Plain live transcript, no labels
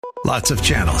Lots of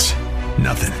channels,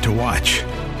 nothing to watch,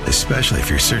 especially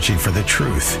if you're searching for the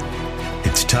truth.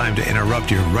 It's time to interrupt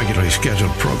your regularly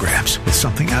scheduled programs with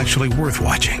something actually worth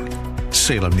watching.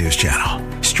 Salem News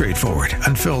Channel. Straightforward,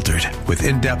 unfiltered, with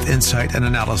in-depth insight and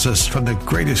analysis from the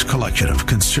greatest collection of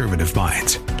conservative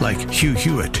minds like Hugh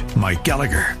Hewitt, Mike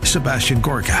Gallagher, Sebastian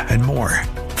Gorka, and more.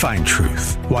 Find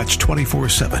truth. Watch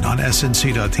 24/7 on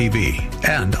snc.tv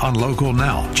and on Local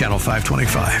Now, Channel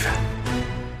 525.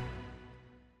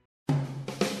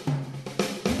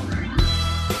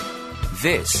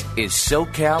 This is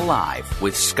SoCal Live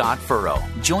with Scott Furrow.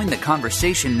 Join the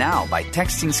conversation now by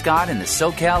texting Scott in the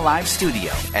SoCal Live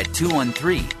studio at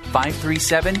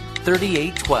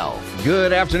 213-537-3812.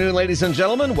 Good afternoon, ladies and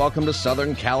gentlemen. Welcome to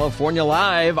Southern California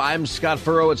Live. I'm Scott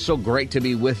Furrow. It's so great to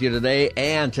be with you today.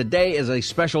 And today is a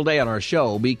special day on our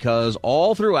show because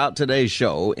all throughout today's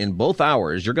show, in both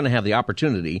hours, you're going to have the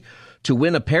opportunity to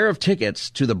win a pair of tickets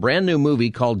to the brand new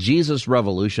movie called Jesus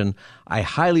Revolution. I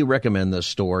highly recommend this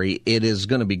story. It is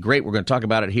going to be great. We're going to talk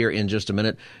about it here in just a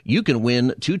minute. You can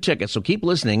win 2 tickets, so keep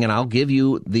listening, and I'll give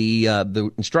you the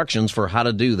instructions for how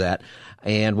to do that,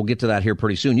 and we'll get to that here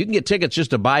pretty soon. You can get tickets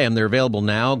just to buy them. They're available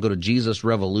now. Go to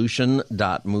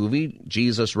JesusRevolution.movie,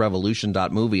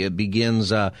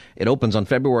 JesusRevolution.movie. It opens on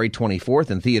February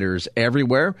 24th in theaters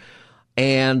everywhere,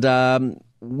 and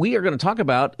we are going to talk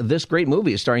about this great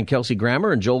movie. It's starring Kelsey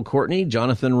Grammer and Joel Courtney,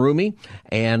 Jonathan Rumi,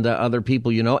 and other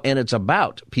people you know. And it's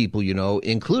about people you know,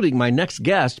 including my next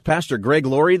guest, Pastor Greg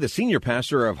Laurie, the senior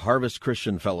pastor of Harvest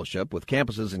Christian Fellowship with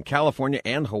campuses in California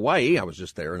and Hawaii. I was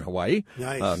just there in Hawaii.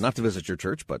 Nice. Not to visit your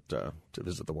church, but to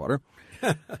visit the water.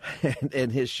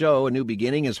 And his show, A New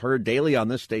Beginning, is heard daily on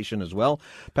this station as well.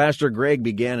 Pastor Greg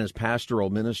began his pastoral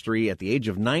ministry at the age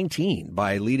of 19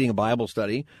 by leading a Bible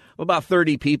study of about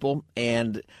 30 people,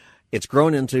 and it's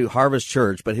grown into Harvest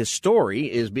Church, but his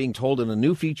story is being told in a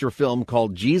new feature film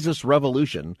called Jesus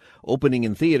Revolution, opening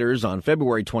in theaters on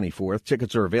February 24th.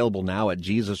 Tickets are available now at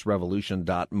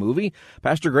JesusRevolution.movie.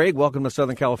 Pastor Greg, welcome to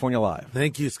Southern California Live.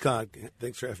 Thank you, Scott.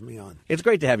 Thanks for having me on. It's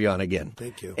great to have you on again.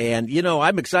 Thank you. And, you know,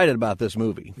 I'm excited about this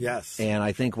movie. Yes. And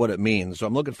I think what it means. So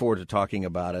I'm looking forward to talking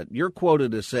about it. You're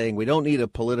quoted as saying, we don't need a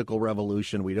political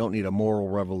revolution. We don't need a moral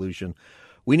revolution.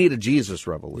 We need a Jesus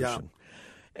revolution. Yeah.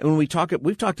 And when we've talked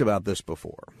about this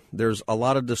before. There's a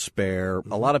lot of despair.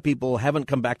 A lot of people haven't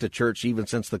come back to church even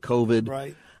since the COVID.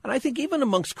 Right. And I think even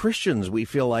amongst Christians, we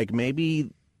feel like maybe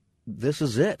this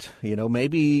is it. You know,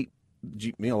 maybe,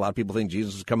 a lot of people think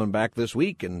Jesus is coming back this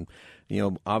week, and,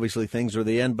 obviously things are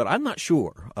the end. But I'm not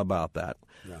sure about that.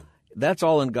 Yeah. That's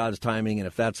all in God's timing, and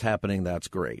if that's happening, that's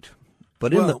great.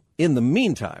 But in the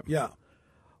meantime, yeah.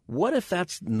 What if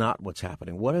that's not what's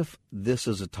happening? What if this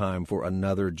is a time for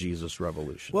another Jesus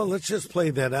revolution? Well, let's just play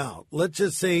that out. Let's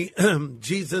just say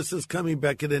Jesus is coming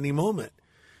back at any moment.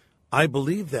 I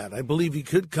believe that. I believe he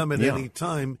could come at any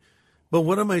time. But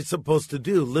what am I supposed to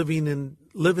do? Live in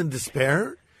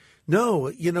despair?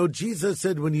 No. Jesus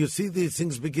said, when you see these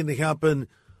things begin to happen,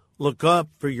 look up,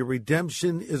 for your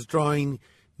redemption is drawing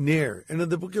near. And in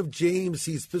the book of James,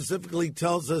 he specifically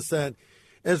tells us that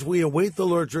as we await the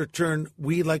Lord's return,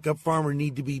 we, like a farmer,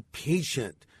 need to be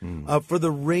patient for the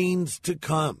rains to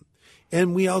come.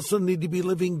 And we also need to be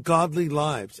living godly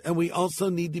lives. And we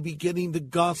also need to be getting the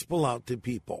gospel out to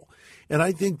people. And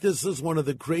I think this is one of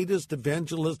the greatest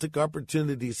evangelistic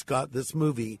opportunities, Scott, this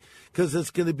movie, because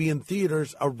it's going to be in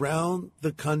theaters around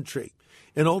the country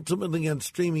and ultimately on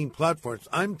streaming platforms.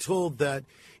 I'm told that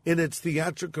in its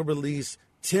theatrical release,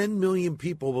 10 million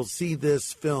people will see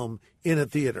this film in a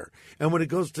theater. And when it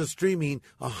goes to streaming,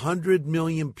 100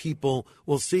 million people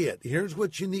will see it. Here's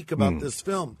what's unique about this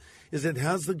film, is it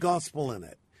has the gospel in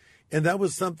it. And that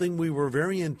was something we were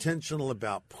very intentional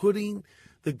about, putting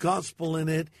the gospel in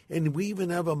it. And we even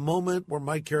have a moment where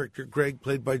my character, Greg,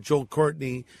 played by Joel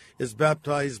Courtney, is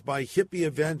baptized by hippie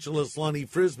evangelist Lonnie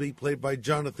Frisbee, played by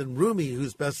Jonathan Rumi,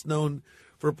 who's best known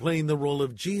for playing the role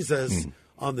of Jesus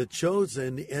on The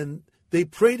Chosen. And they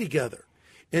pray together.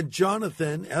 And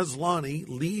Jonathan, as Lonnie,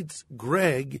 leads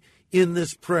Greg in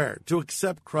this prayer to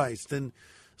accept Christ. And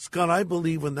Scott, I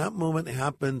believe when that moment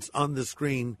happens on the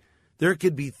screen, there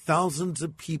could be thousands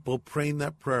of people praying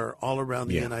that prayer all around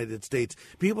the United States.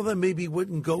 People that maybe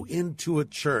wouldn't go into a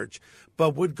church,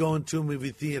 but would go into a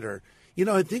movie theater.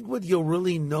 I think what you'll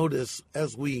really notice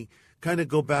as we kind of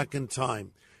go back in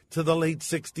time to the late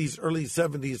 60s, early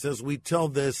 70s, as we tell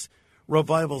this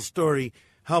revival story,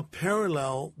 how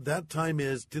parallel that time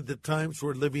is to the times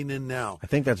we're living in now. I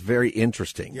think that's very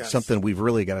interesting. Yes. Something we've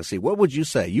really got to see. What would you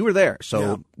say? You were there.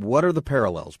 So what are the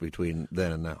parallels between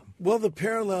then and now? Well, the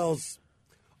parallels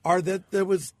are that there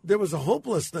was a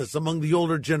hopelessness among the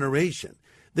older generation.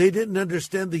 They didn't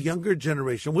understand the younger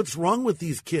generation. What's wrong with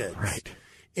these kids? Right.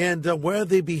 And why are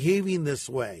they behaving this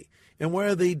way? And why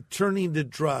are they turning to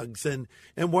drugs? And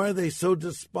why are they so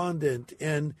despondent?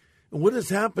 And what is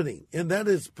happening? And that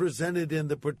is presented in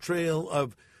the portrayal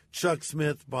of Chuck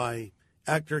Smith by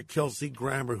actor Kelsey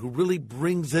Grammer, who really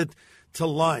brings it to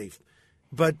life.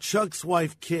 But Chuck's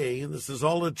wife, Kay, and this is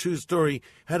all a true story,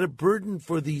 had a burden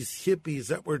for these hippies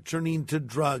that were turning to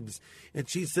drugs. And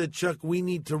she said, Chuck, we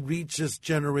need to reach this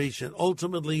generation.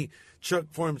 Ultimately, Chuck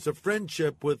forms a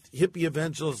friendship with hippie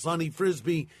evangelist Lonnie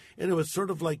Frisbee, and it was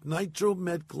sort of like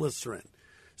nitromethglycerin.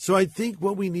 So I think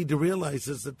what we need to realize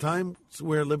is the times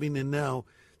we're living in now,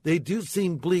 they do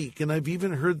seem bleak, and I've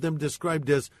even heard them described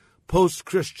as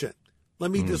post-Christian.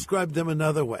 Let me describe them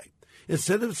another way.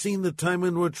 Instead of seeing the time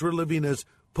in which we're living as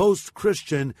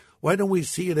post-Christian, why don't we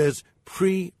see it as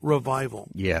pre-revival?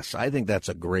 Yes, I think that's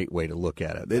a great way to look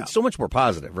at it. It's so much more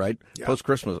positive, right? Yeah.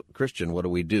 Post-Christian, what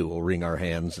do? We'll wring our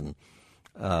hands and,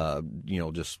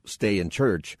 just stay in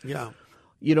church. Yeah.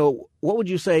 What would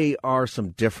you say are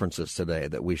some differences today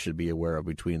that we should be aware of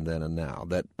between then and now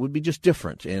that would be just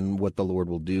different in what the Lord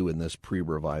will do in this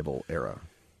pre-revival era?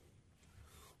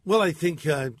 Well, I think,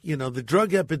 the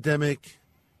drug epidemic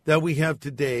that we have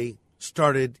today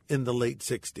started in the late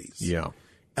 60s. Yeah.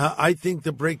 I think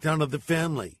the breakdown of the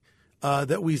family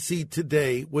that we see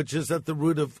today, which is at the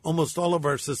root of almost all of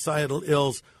our societal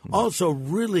ills, also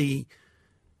really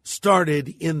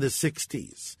started in the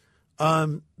 60s.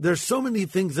 There's so many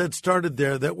things that started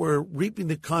there that we're reaping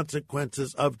the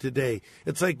consequences of today.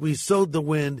 It's like we sowed the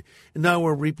wind, and now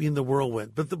we're reaping the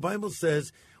whirlwind. But the Bible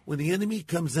says when the enemy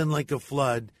comes in like a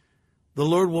flood, the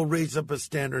Lord will raise up a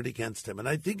standard against him. And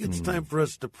I think it's time for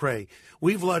us to pray.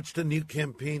 We've launched a new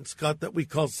campaign, Scott, that we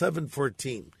call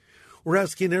 714. We're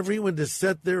asking everyone to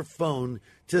set their phone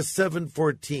to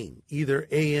 714, either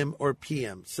AM or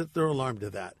PM. Set their alarm to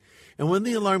that. And when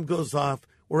the alarm goes off,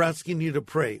 we're asking you to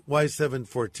pray. Why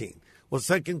 714? Well,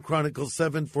 2 Chronicles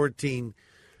 7:14,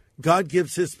 God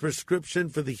gives his prescription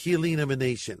for the healing of a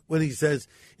nation when he says,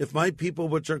 if my people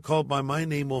which are called by my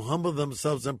name will humble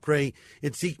themselves and pray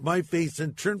and seek my face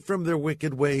and turn from their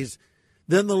wicked ways,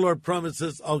 then the Lord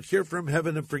promises, I'll hear from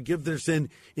heaven and forgive their sin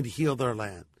and heal their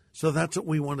land. So that's what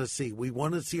we want to see. We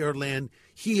want to see our land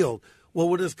healed. Well,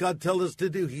 what does God tell us to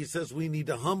do? He says we need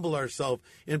to humble ourselves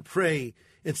and pray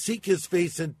and seek his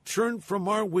face and turn from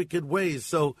our wicked ways.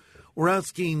 So we're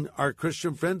asking our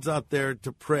Christian friends out there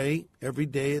to pray every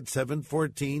day at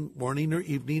 7:14, morning or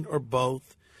evening or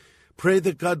both. Pray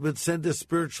that God would send a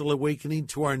spiritual awakening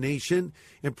to our nation,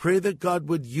 and pray that God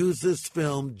would use this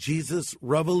film, Jesus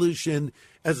Revolution,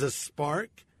 as a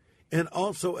spark and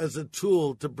also as a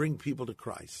tool to bring people to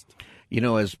Christ.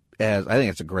 As I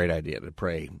think it's a great idea to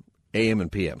pray AM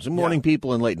and PM, so morning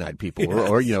people and late night people, Yes.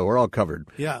 or we're all covered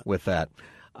with that.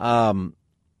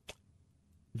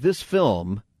 This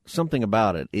film, something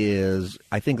about it is,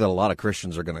 I think that a lot of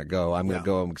Christians are going to go. I'm going to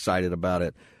go. I'm excited about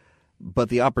it. But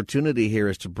the opportunity here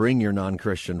is to bring your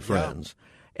non-Christian friends.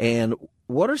 And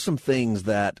what are some things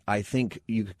that I think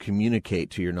you could communicate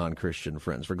to your non-Christian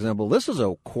friends? For example, this is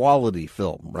a quality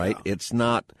film, right? Yeah. It's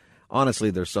not,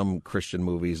 honestly, there's some Christian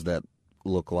movies that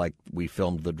look like we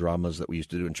filmed the dramas that we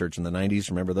used to do in church in the 90s.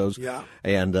 Remember those? Yeah.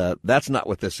 And that's not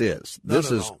what this is.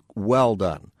 This is well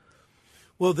done.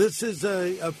 Well, this is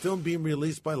a film being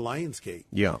released by Lionsgate.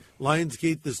 Yeah.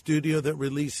 Lionsgate, the studio that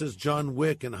releases John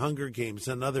Wick and Hunger Games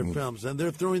and other films, and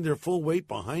they're throwing their full weight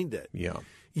behind it. Yeah.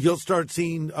 You'll start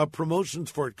seeing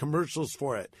promotions for it, commercials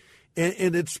for it,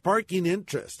 and it's sparking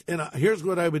interest. And here's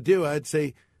what I would do. I'd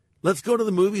say, let's go to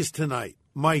the movies tonight.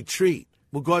 My treat.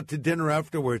 We'll go out to dinner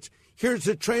afterwards. Here's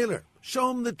the trailer. Show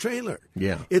them the trailer.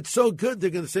 Yeah. It's so good, they're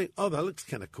going to say, oh, that looks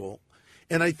kind of cool.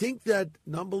 And I think that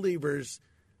non-believers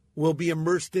will be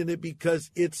immersed in it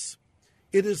because it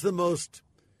is the most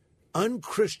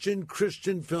unchristian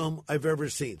Christian film I've ever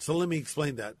seen. So let me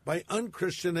explain that. By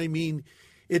unchristian, I mean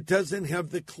it doesn't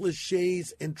have the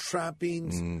cliches and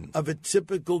trappings of a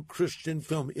typical Christian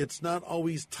film. It's not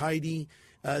always tidy.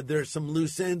 There's some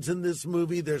loose ends in this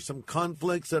movie. There's some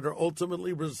conflicts that are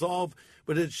ultimately resolved,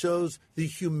 but it shows the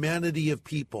humanity of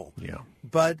people. Yeah.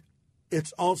 But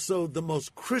it's also the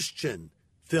most Christian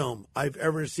film I've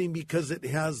ever seen because it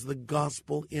has the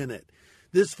gospel in it.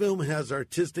 This film has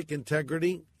artistic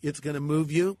integrity. It's going to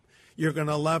move you. You're going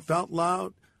to laugh out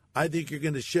loud. I think you're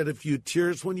going to shed a few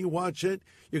tears when you watch it.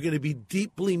 You're going to be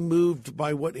deeply moved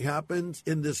by what happens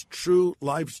in this true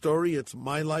life story. It's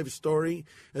my life story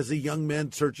as a young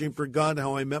man searching for God,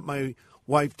 how I met my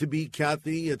wife-to-be,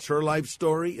 Kathy. It's her life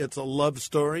story. It's a love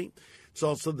story. It's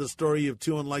also the story of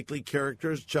two unlikely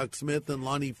characters, Chuck Smith and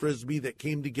Lonnie Frisbee, that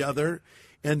came together.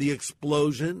 and the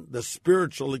explosion, the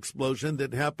spiritual explosion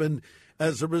that happened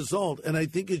as a result. And I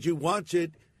think as you watch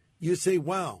it, you say,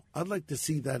 wow, I'd like to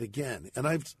see that again. And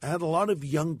I've had a lot of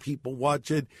young people watch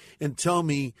it and tell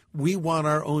me we want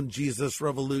our own Jesus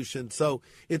revolution. So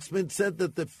it's been said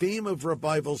that the fame of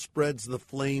revival spreads the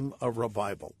flame of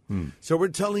revival. So we're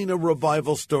telling a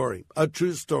revival story, a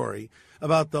true story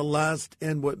about the last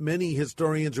and what many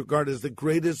historians regard as the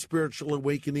greatest spiritual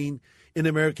awakening in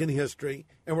American history.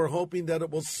 And we're hoping that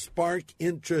it will spark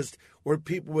interest where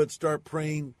people would start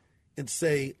praying and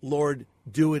say, Lord,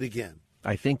 do it again.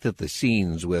 I think that the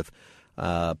scenes with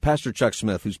Pastor Chuck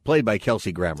Smith, who's played by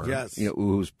Kelsey Grammer, yes,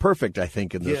 who's perfect, I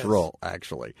think, in this yes, role,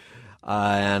 actually,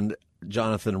 and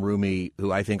Jonathan Rumi,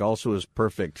 who I think also is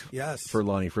perfect, yes, for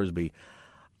Lonnie Frisbee.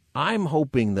 I'm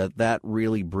hoping that that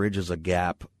really bridges a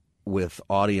gap with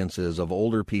audiences of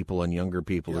older people and younger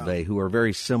people today who are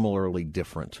very similarly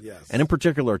different, yes, and in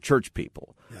particular church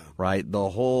people, right? The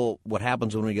whole, what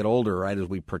happens when we get older, right, is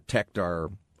we protect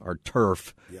our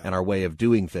turf and our way of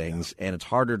doing things, and it's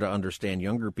harder to understand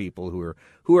younger people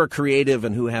who are creative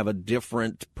and who have a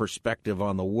different perspective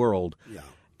on the world,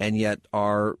 and yet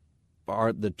are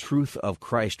the truth of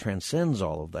Christ transcends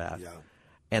all of that,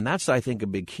 and that's, I think, a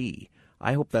big key.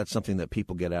 I hope that's something that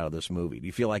people get out of this movie. Do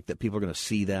you feel like that people are going to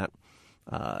see that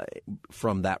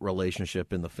from that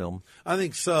relationship in the film? I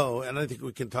think so, and I think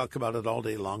we can talk about it all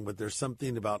day long, but there's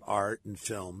something about art and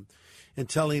film and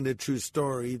telling a true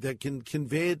story that can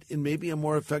convey it in maybe a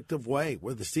more effective way,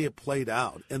 where they see it played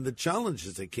out, and the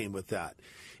challenges that came with that.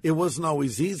 It wasn't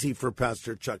always easy for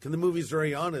Pastor Chuck, and the movie's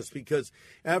very honest, because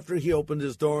after he opened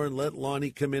his door and let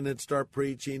Lonnie come in and start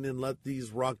preaching and let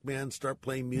these rock bands start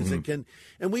playing music, and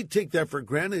we take that for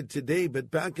granted today,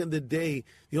 but back in the day,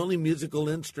 the only musical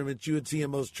instruments you would see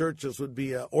in most churches would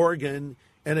be an organ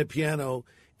and a piano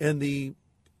and the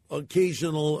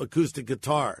occasional acoustic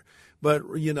guitar. But,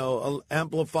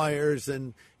 amplifiers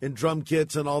and drum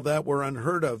kits and all that were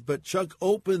unheard of. But Chuck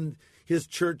opened his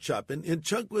church up. And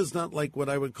Chuck was not like what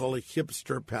I would call a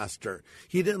hipster pastor.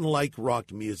 He didn't like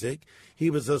rock music.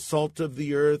 He was a salt of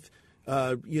the earth,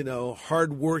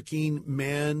 hardworking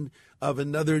man of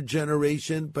another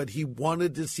generation. But he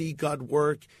wanted to see God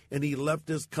work, and he left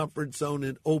his comfort zone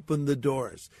and opened the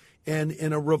doors. And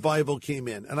a revival came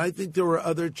in. And I think there were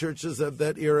other churches of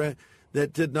that era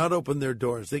that did not open their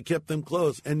doors. They kept them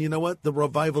closed. And you know what? The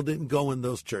revival didn't go in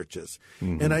those churches.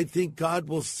 And I think God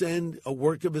will send a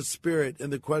work of his Spirit.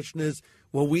 And the question is,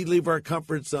 will we leave our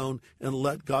comfort zone and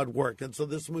let God work? And so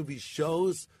this movie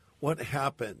shows what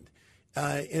happened.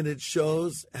 And it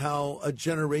shows how a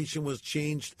generation was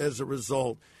changed as a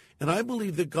result. And I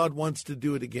believe that God wants to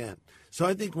do it again. So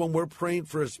I think when we're praying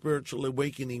for a spiritual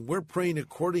awakening, we're praying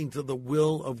according to the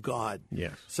will of God.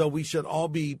 Yes. So we should all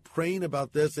be praying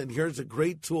about this, and here's a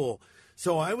great tool.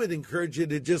 So I would encourage you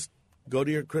to just go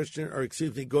to your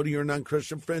go to your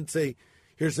non-Christian friend, say,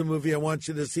 here's a movie I want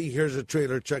you to see, here's a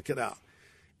trailer, check it out.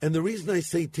 And the reason I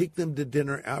say take them to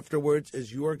dinner afterwards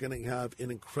is you are going to have an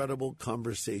incredible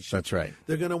conversation. That's right.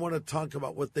 They're going to want to talk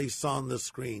about what they saw on the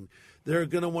screen. They're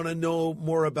going to want to know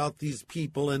more about these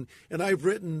people. And I've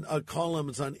written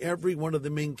columns on every one of the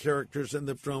main characters in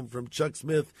the film, from Chuck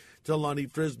Smith to Lonnie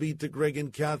Frisbee to Greg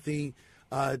and Kathy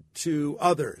to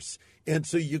others. And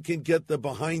so you can get the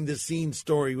behind-the-scenes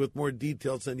story with more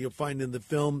details than you'll find in the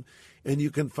film. And you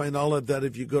can find all of that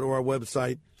if you go to our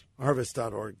website,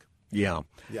 harvest.org. Yeah.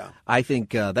 Yeah. I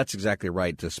think that's exactly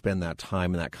right, to spend that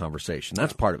time in that conversation.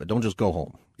 That's part of it. Don't just go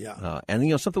home. Yeah.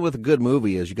 And, something with a good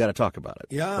movie is you got to talk about it.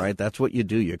 Yeah. Right? That's what you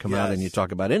do. You come out and you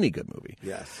talk about any good movie.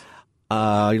 Yes.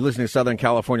 You're listening to Southern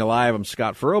California Live. I'm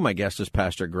Scott Furrow. My guest is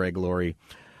Pastor Greg Laurie.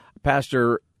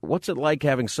 Pastor, what's it like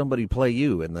having somebody play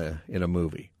you in a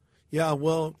movie? Yeah,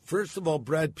 well, first of all,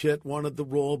 Brad Pitt wanted the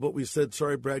role, but we said,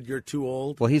 sorry, Brad, you're too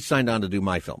old. Well, he's signed on to do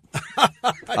my film,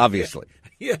 obviously.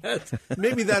 Yes,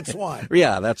 maybe that's why.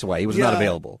 Yeah, that's why. He was not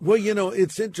available. Well,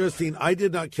 it's interesting. I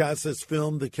did not cast this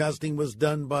film. The casting was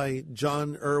done by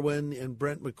John Irwin and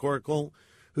Brent McCorkle,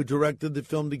 who directed the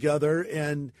film together.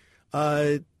 And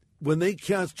when they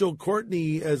cast Joel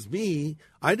Courtney as me,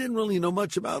 I didn't really know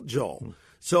much about Joel.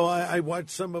 So I watched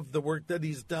some of the work that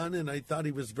he's done, and I thought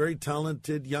he was a very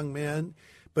talented young man.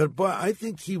 But I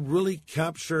think he really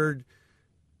captured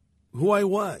who I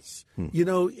was,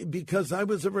 because I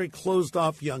was a very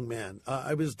closed-off young man.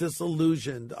 I was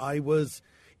disillusioned. I was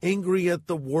angry at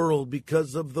the world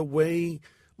because of the way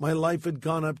my life had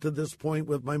gone up to this point,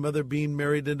 with my mother being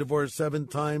married and divorced 7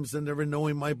 times and never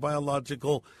knowing my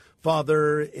biological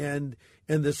father, and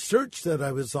the search that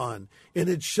I was on. And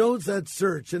it shows that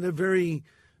search in a very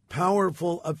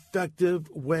powerful, effective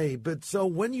way. But so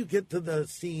when you get to the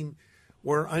scene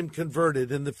where I'm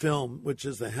converted in the film, which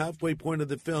is the halfway point of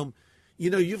the film,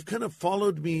 you've kind of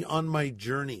followed me on my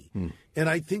journey. And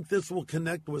I think this will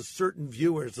connect with certain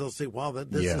viewers. They'll say, wow,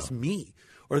 this is me,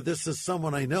 or this is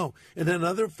someone I know. And then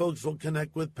other folks will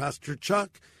connect with Pastor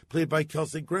Chuck, played by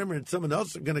Kelsey Grammer, and someone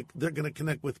else they're going to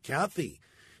connect with Kathy,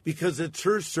 because it's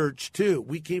her search too.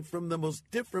 We came from the most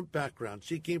different backgrounds.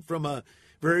 She came from a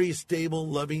very stable,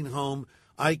 loving home.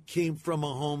 I came from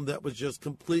a home that was just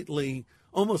completely,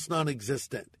 almost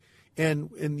non-existent. And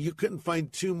you couldn't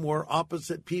find two more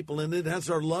opposite people. And it has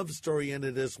our love story in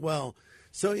it as well.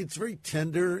 So it's very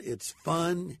tender. It's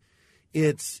fun.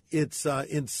 It's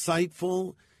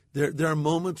insightful. There are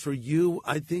moments where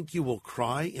I think you will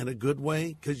cry in a good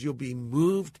way, because you'll be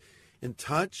moved and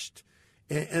touched.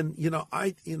 And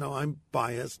I'm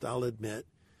biased, I'll admit,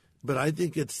 but I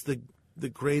think it's the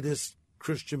greatest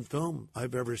Christian film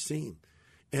I've ever seen.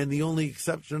 And the only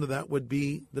exception to that would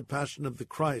be The Passion of the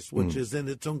Christ, which is in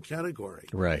its own category.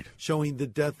 Right. Showing the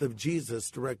death of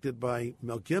Jesus, directed by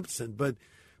Mel Gibson. But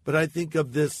I think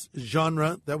of this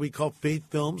genre that we call faith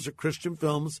films or Christian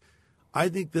films, I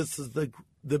think this is the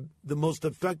most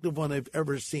effective one I've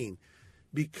ever seen,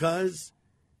 because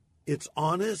it's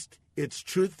honest, it's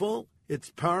truthful, it's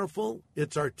powerful,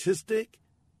 it's artistic,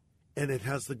 and it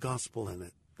has the gospel in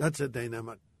it. That's a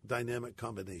dynamic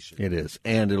combination. It is.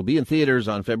 And it'll be in theaters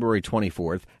on February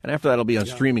 24th. And after that, it'll be on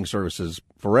streaming services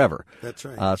forever. That's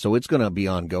right. So it's going to be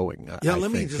ongoing.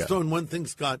 Let me just throw in one thing,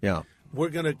 Scott. Yeah. We're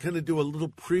going to kind of do a little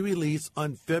pre-release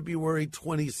on February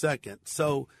 22nd.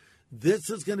 So this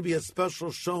is going to be a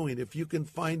special showing, if you can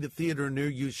find a theater near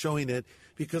you showing it,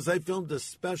 because I filmed a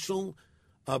special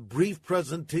brief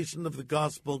presentation of the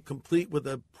gospel, complete with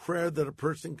a prayer that a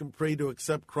person can pray to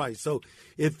accept Christ. So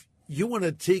if you want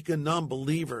to take a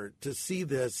non-believer to see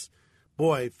this,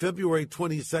 boy, February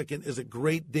 22nd is a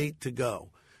great date to go.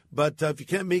 But if you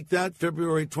can't make that,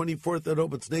 February 24th, it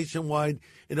opens nationwide,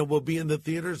 and it will be in the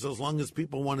theaters as long as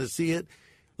people want to see it.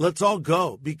 Let's all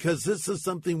go, because this is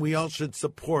something we all should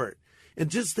support. And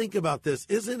just think about this.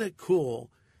 Isn't it cool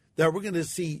that we're going to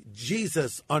see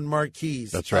Jesus on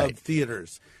marquees of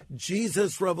theaters?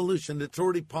 Jesus Revolution. It's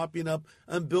already popping up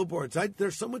on billboards.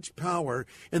 There's so much power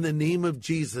in the name of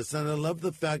Jesus, and I love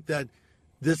the fact that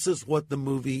this is what the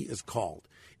movie is called.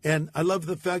 And I love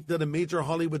the fact that a major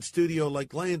Hollywood studio like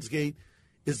Lionsgate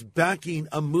is backing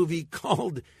a movie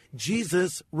called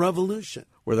Jesus Revolution,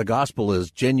 where the gospel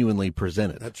is genuinely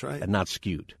presented. That's right. And not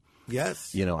skewed.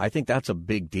 Yes. I think that's a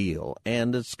big deal,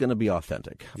 and it's going to be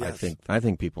authentic. Yes. I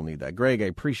think people need that. Greg, I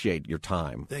appreciate your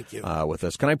time. Thank you. With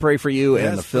us. Can I pray for you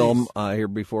and the film please. Here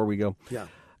before we go? Yeah.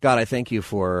 God, I thank you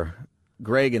for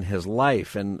Greg and his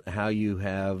life, and how you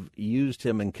have used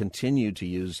him and continue to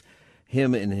use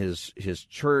him in his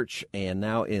church, and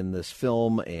now in this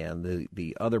film and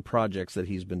the other projects that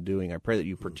he's been doing. I pray that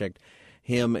you protect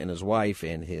him and his wife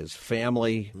and his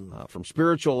family from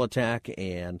spiritual attack,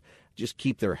 and just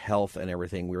keep their health and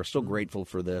everything. We are so grateful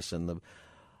for this, and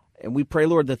we pray,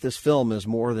 Lord, that this film is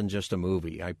more than just a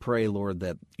movie. I pray, Lord,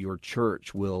 that your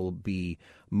church will be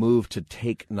moved to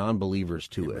take non-believers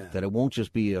to it, that it won't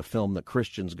just be a film that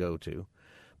Christians go to,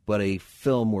 but a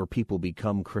film where people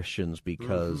become Christians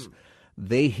because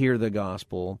they hear the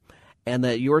gospel, and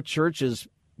that your church has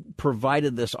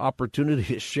provided this opportunity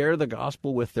to share the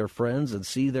gospel with their friends and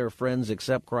see their friends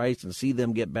accept Christ and see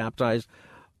them get baptized.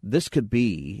 This could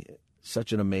be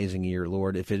such an amazing year,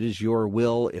 Lord. If it is your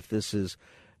will, if this is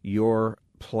your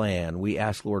plan, we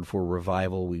ask, Lord, for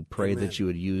revival. We pray that you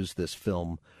would use this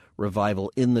film,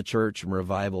 revival in the church and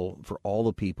revival for all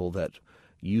the people that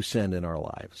you send in our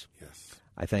lives. Yes.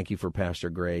 I thank you for Pastor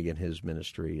Greg and his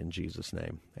ministry in Jesus'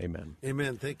 name. Amen.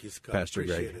 Amen. Thank you, Scott. Pastor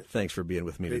Appreciate Greg, it. thanks for being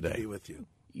with me Great today. to be with you.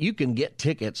 You can get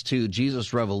tickets to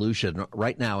Jesus Revolution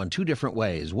right now in two different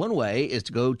ways. One way is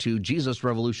to go to Jesus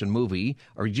Revolution Movie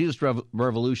or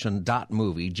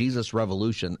JesusRevolution.movie,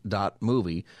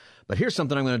 JesusRevolution.movie. But here's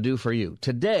something I'm going to do for you.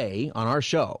 Today on our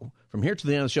show, from here to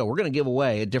the end of the show, we're going to give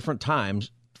away at different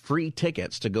times free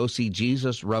tickets to go see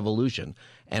Jesus Revolution.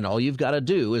 And all you've got to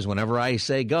do is whenever I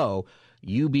say go,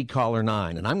 you be caller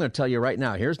 9. And I'm going to tell you right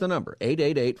now, here's the number,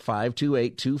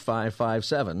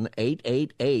 888-528-2557,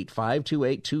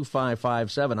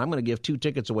 888-528-2557. I'm going to give 2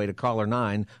 tickets away to caller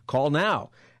 9. Call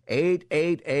now,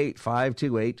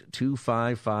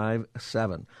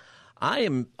 888-528-2557. I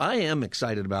am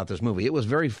excited about this movie. It was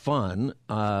very fun.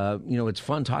 It's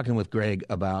fun talking with Greg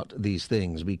about these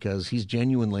things because he's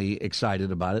genuinely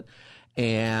excited about it.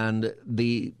 And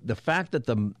the fact that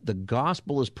the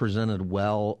gospel is presented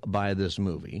well by this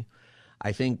movie,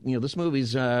 I think, this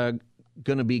movie's going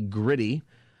to be gritty,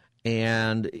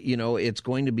 and, it's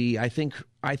going to be, I think,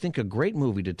 I think, a great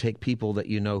movie to take people that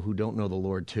you know who don't know the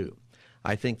Lord to.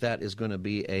 I think that is going to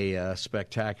be a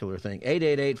spectacular thing.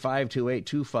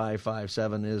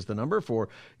 888-528-2557 is the number for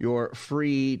your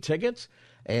free tickets.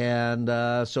 And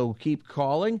so keep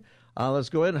calling. Let's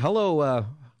go ahead. Hello.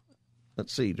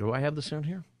 Let's see. Do I have this in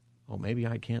here? Oh, maybe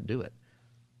I can't do it.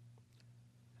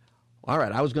 All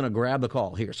right. I was going to grab the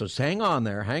call here. So hang on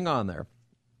there. Hang on there.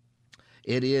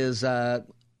 It is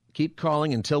keep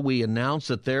calling until we announce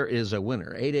that there is a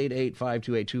winner.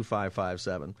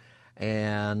 888-528-2557.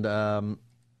 And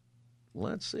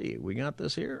let's see. We got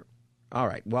this here. All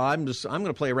right. Well, I'm going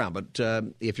to play around. But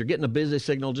if you're getting a busy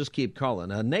signal, just keep calling.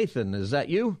 Nathan, is that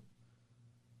you?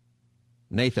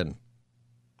 Nathan,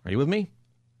 are you with me?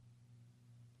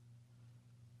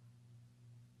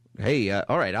 Hey,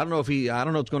 all right. I don't know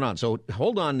what's going on. So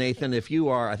hold on, Nathan. If you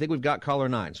are, I think we've got caller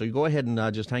 9. So you go ahead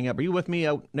and just hang up. Are you with me,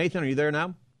 Nathan? Are you there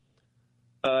now?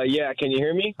 Yeah. Can you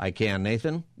hear me? I can,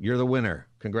 Nathan. You're the winner.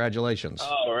 Congratulations.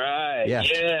 All right.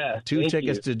 Yeah. 2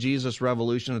 tickets to Jesus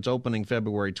Revolution. It's opening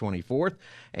February 24th.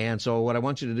 And so what I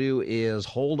want you to do is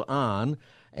hold on,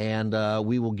 and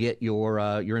we will get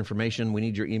your information. We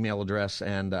need your email address,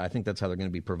 and I think that's how they're going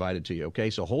to be provided to you. Okay,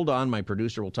 so hold on. My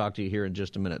producer will talk to you here in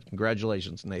just a minute.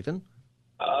 Congratulations, Nathan.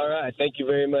 All right. Thank you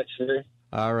very much, sir.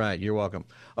 All right, you're welcome.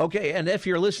 Okay, and if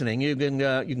you're listening, you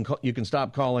can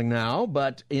stop calling now.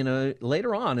 But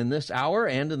later on in this hour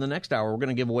and in the next hour, we're going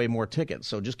to give away more tickets.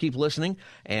 So just keep listening,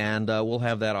 and we'll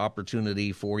have that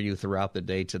opportunity for you throughout the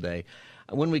day today.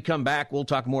 When we come back, we'll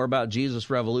talk more about Jesus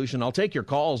Revolution. I'll take your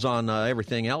calls on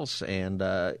everything else, and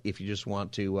if you just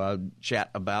want to chat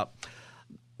about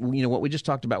what we just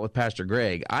talked about with Pastor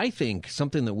Greg, I think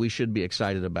something that we should be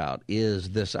excited about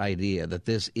is this idea that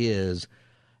this is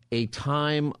a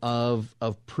time of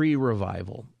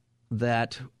pre-revival,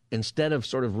 that instead of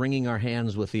sort of wringing our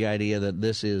hands with the idea that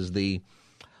this is the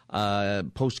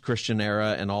post-Christian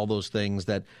era and all those things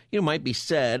that might be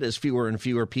said as fewer and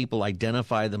fewer people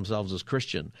identify themselves as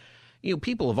Christian.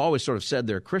 People have always sort of said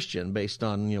they're Christian based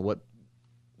on what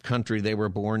country they were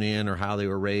born in or how they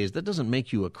were raised. That doesn't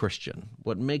make you a Christian.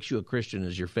 What makes you a Christian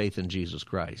is your faith in Jesus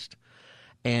Christ.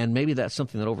 And maybe that's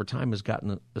something that over time has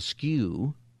gotten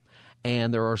askew.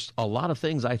 And there are a lot of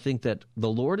things I think that the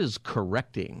Lord is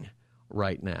correcting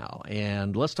right now.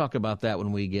 And let's talk about that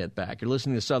when we get back. You're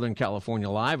listening to Southern California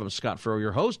Live. I'm Scott Furrow,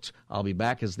 your host. I'll be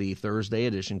back as the Thursday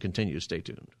edition continues. Stay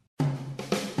tuned.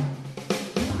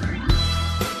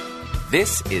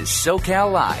 This is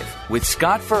SoCal Live with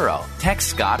Scott Furrow. Text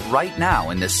Scott right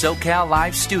now in the SoCal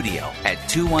Live studio at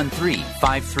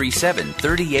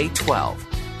 213-537-3812.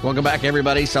 Welcome back,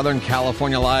 everybody. Southern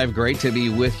California Live. Great to be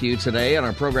with you today. On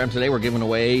our program today, we're giving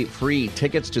away free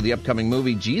tickets to the upcoming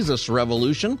movie Jesus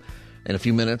Revolution. In a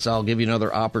few minutes, I'll give you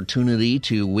another opportunity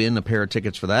to win a pair of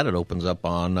tickets for that. It opens up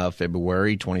on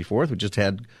February 24th. We just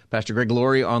had Pastor Greg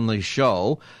Laurie on the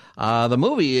show. The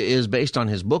movie is based on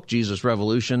his book, Jesus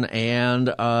Revolution, and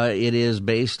it is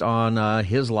based on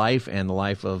his life and the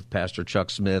life of Pastor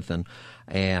Chuck Smith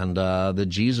and the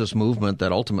Jesus movement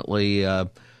that ultimately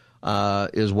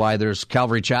is why there's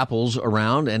Calvary chapels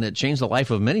around, and it changed the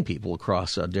life of many people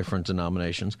across different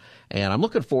denominations. And I'm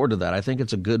looking forward to that. I think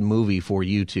it's a good movie for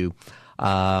you to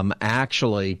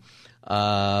actually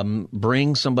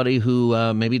bring somebody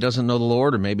who maybe doesn't know the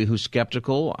Lord or maybe who's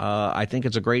skeptical. I think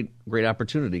it's a great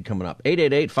opportunity coming up.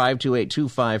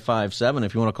 888-528-2557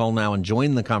 if you want to call now and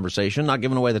join the conversation. Not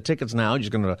giving away the tickets now.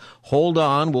 Just going to hold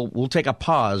on. We'll take a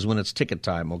pause when it's ticket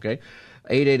time, okay?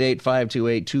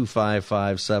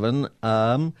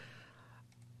 888-528-2557.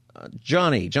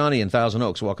 Johnny in Thousand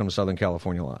Oaks, welcome to Southern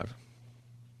California Live.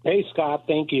 Hey, Scott,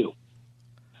 thank you.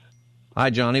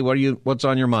 Hi, Johnny. What's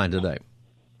on your mind today?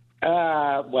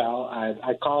 Well,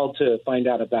 I called to find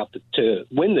out about to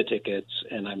win the tickets,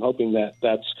 and I'm hoping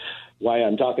that's why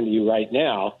I'm talking to you right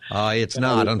now. It's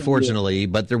not, unfortunately,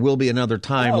 but there will be another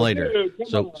time later.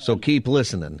 So keep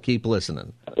listening. Keep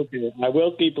listening. Okay, I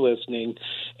will keep listening.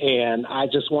 And I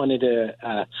just wanted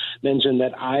to mention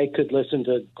that I could listen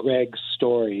to Greg's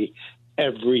story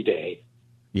every day.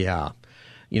 Yeah.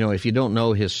 If you don't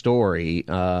know his story,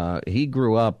 he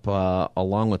grew up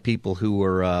along with people who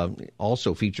were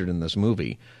also featured in this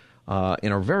movie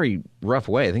in a very rough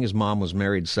way. I think his mom was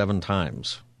married 7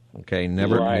 times. Okay,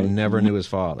 never knew his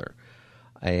father.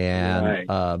 And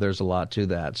there's a lot to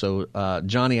that. So,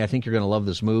 Johnny, I think you're going to love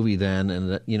this movie then.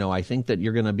 And, I think that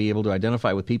you're going to be able to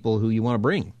identify with people who you want to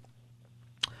bring.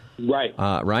 Right.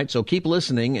 Right. So keep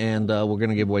listening, and we're going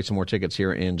to give away some more tickets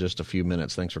here in just a few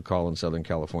minutes. Thanks for calling Southern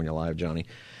California Live, Johnny.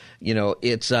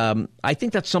 It's I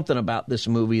think that's something about this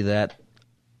movie that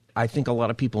I think a lot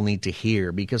of people need to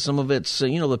hear, because some of it's,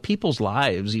 the people's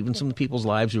lives, even some of the people's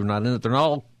lives who are not in it,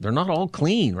 they're not all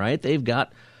clean, right? They've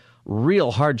got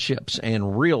real hardships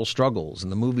and real struggles,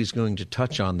 and the movie's going to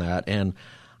touch on that. And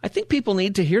I think people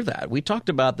need to hear that. We talked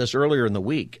about this earlier in the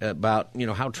week about,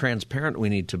 how transparent we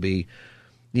need to be.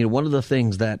 One of the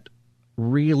things that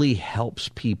really helps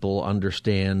people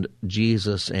understand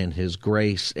Jesus and his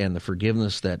grace and the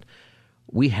forgiveness that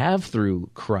we have through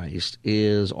Christ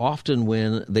is often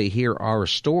when they hear our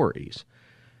stories.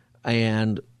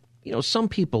 And, some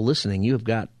people listening, you've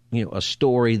got, a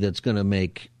story that's going to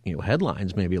make,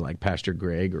 headlines, maybe like Pastor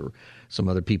Greg or some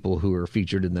other people who are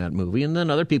featured in that movie. And then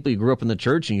other people, you grew up in the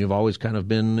church and you've always kind of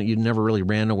been, you never really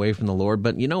ran away from the Lord.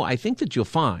 But, I think that you'll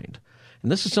find,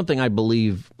 and this is something I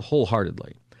believe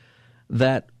wholeheartedly,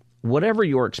 that whatever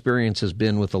your experience has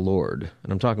been with the Lord,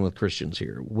 and I'm talking with Christians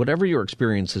here, whatever your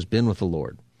experience has been with the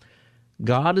Lord,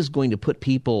 God is going to put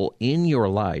people in your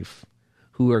life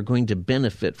who are going to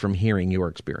benefit from hearing your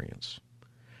experience.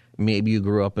 Maybe you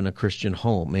grew up in a Christian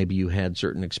home. Maybe you had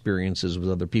certain experiences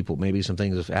with other people. Maybe some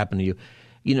things have happened to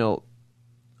you.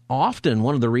 Often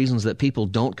one of the reasons that people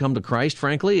don't come to Christ,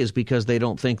 frankly, is because they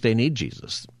don't think they need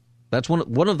Jesus. That's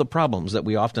one of the problems that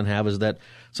we often have, is that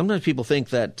sometimes people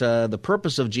think that the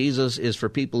purpose of Jesus is for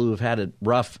people who have had it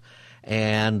rough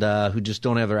and who just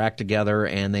don't have their act together,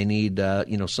 and they need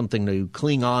something to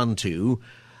cling on to.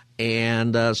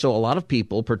 And so a lot of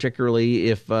people, particularly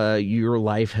if your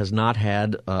life has not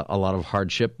had a lot of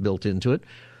hardship built into it,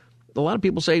 a lot of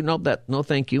people say, no,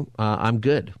 thank you. I'm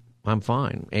good. I'm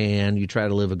fine. And you try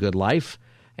to live a good life,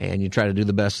 and you try to do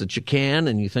the best that you can,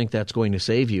 and you think that's going to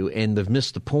save you. And they've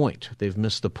missed the point. They've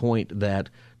missed the point that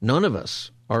none of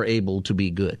us are able to be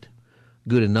good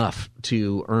enough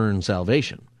to earn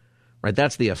salvation. Right?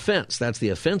 That's the offense. That's the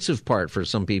offensive part for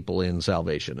some people in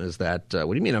salvation, is that, what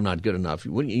do you mean I'm not good enough?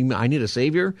 What do you mean, I need a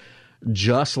Savior?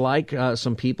 Just like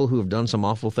some people who have done some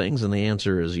awful things? And the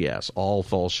answer is yes, all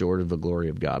fall short of the glory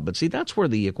of God. But see, that's where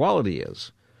the equality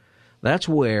is. That's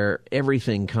where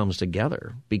everything comes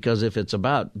together. Because if it's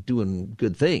about doing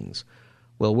good things,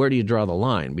 well, where do you draw the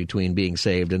line between being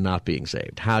saved and not being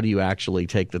saved? How do you actually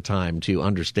take the time to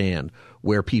understand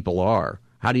where people are?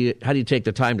 How do you take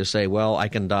the time to say, well, I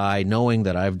can die knowing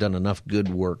that I've done enough good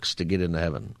works to get into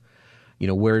heaven?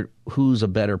 Who's a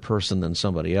better person than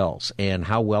somebody else? And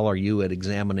how well are you at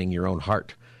examining your own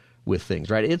heart with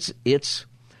things, right? It's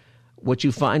what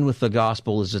you find with the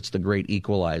gospel is it's the great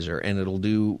equalizer, and it'll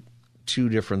do two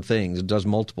different things. It does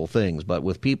multiple things, but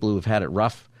with people who have had it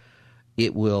rough,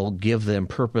 it will give them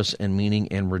purpose and meaning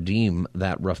and redeem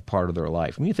that rough part of their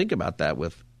life. I mean, you think about that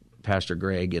with Pastor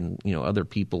Greg and other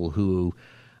people who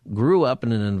grew up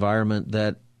in an environment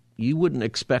that you wouldn't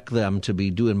expect them to be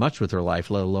doing much with their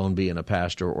life, let alone being a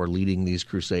pastor or leading these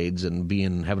crusades and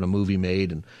having a movie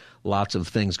made and lots of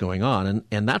things going on.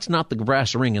 And that's not the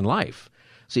brass ring in life.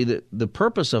 See, the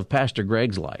purpose of Pastor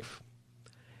Greg's life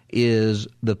is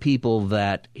the people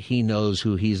that he knows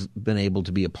who he's been able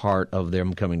to be a part of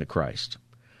them coming to Christ.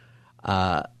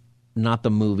 Not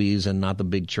the movies and not the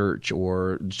big church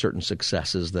or certain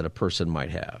successes that a person might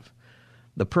have.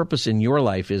 The purpose in your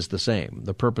life is the same.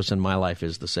 The purpose in my life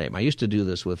is the same. I used to do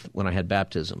this when I had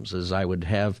baptisms, is I would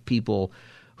have people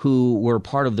who were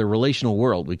part of the relational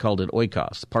world. We called it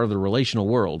oikos, part of the relational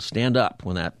world, stand up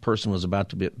when that person was about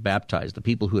to be baptized. The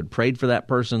people who had prayed for that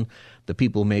person, the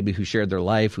people maybe who shared their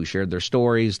life, who shared their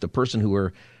stories, the person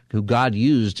who God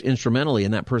used instrumentally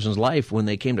in that person's life when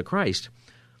they came to Christ.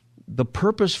 The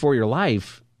purpose for your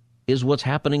life is what's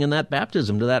happening in that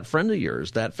baptism to that friend of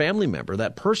yours, that family member,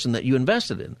 that person that you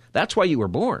invested in. That's why you were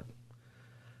born.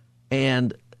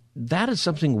 And that is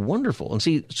something wonderful. And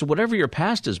see, so whatever your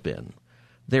past has been,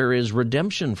 there is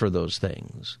redemption for those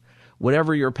things.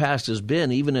 Whatever your past has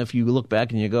been, even if you look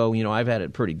back and you go, I've had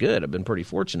it pretty good, I've been pretty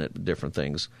fortunate with different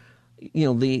things,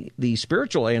 the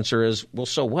spiritual answer is, well,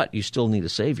 so what? You still need a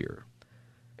Savior.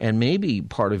 And maybe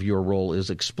part of your role is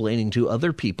explaining to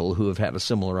other people who have had a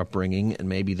similar upbringing and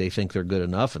maybe they think they're good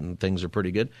enough and things are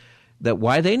pretty good, that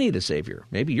why they need a Savior.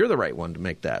 Maybe you're the right one to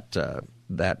make that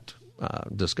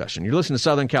discussion. You're listening to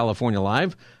Southern California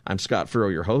Live. I'm Scott Furrow,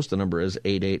 your host. The number is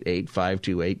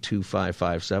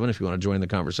 888-528-2557 if you want to join the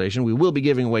conversation. We will be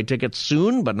giving away tickets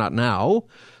soon, but not now,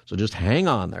 so just hang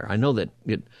on there. I know that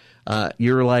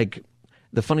you're like...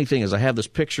 The funny thing is I have this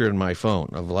picture in my phone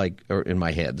or in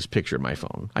my head, this picture in my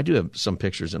phone. I do have some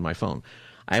pictures in my phone.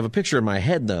 I have a picture in my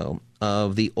head, though,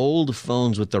 of the old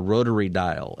phones with the rotary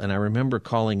dial. And I remember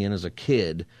calling in as a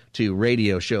kid to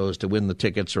radio shows to win the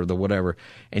tickets or the whatever.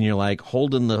 And you're like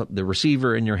holding the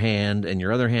receiver in your hand and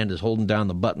your other hand is holding down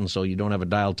the button so you don't have a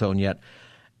dial tone yet.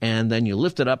 and then you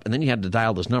lift it up, and then you had to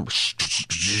dial this number.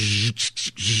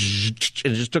 And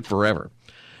it just took forever,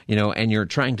 and you're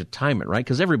trying to time it, right?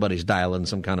 Because everybody's dialing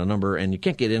some kind of number, and you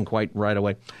can't get in quite right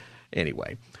away.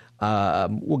 Anyway,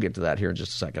 we'll get to that here in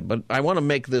just a second. But I want to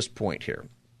make this point here,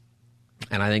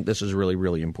 and I think this is really,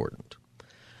 really important.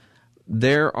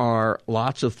 There are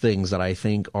lots of things that I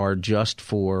think are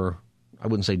I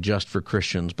wouldn't say just for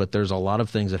Christians, but there's a lot of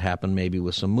things that happen maybe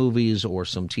with some movies or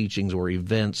some teachings or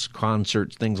events,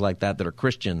 concerts, things like that are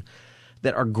Christian,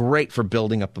 that are great for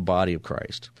building up the body of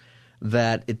Christ.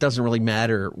 That it doesn't really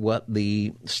matter what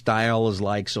the style is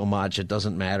like so much. It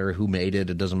doesn't matter who made it.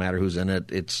 It doesn't matter who's in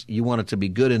it. You want it to be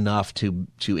good enough to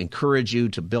encourage you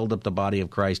to build up the body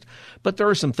of Christ. But there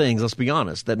are some things, let's be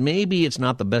honest, that maybe it's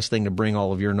not the best thing to bring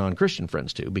all of your non-Christian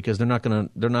friends to, because they're not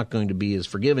going to be as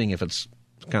forgiving if it's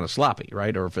kind of sloppy,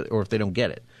 right? Or if they don't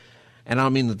get it. And I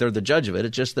don't mean that they're the judge of it.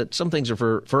 It's just that some things are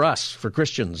for us, for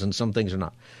Christians, and some things are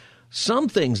not. Some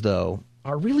things, though,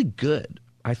 are really good,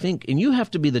 I think, and you have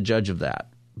to be the judge of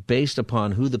that based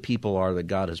upon who the people are that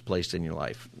God has placed in your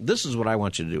life. This is what I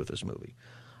want you to do with this movie.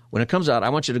 When it comes out, I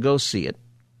want you to go see it,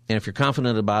 and if you're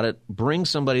confident about it, bring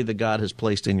somebody that God has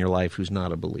placed in your life who's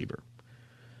not a believer.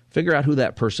 Figure out who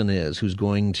that person is who's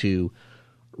going to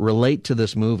relate to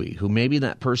this movie, who maybe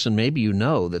that person, maybe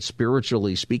that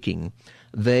spiritually speaking,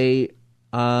 they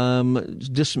are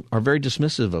very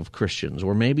dismissive of Christians,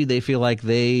 or maybe they feel like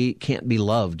they can't be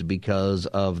loved because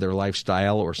of their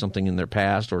lifestyle or something in their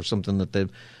past or something that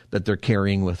they're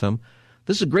carrying with them.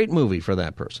 This is a great movie for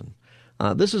that person.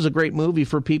 This is a great movie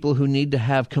for people who need to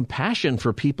have compassion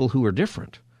for people who are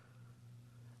different.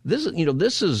 This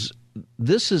is,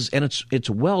 and it's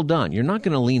well done. You're not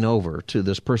going to lean over to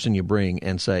this person you bring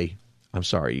and say, "I'm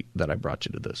sorry that I brought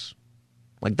you to this."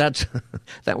 Like that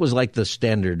was like the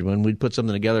standard when we'd put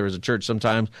something together as a church.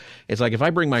 Sometimes it's like, if I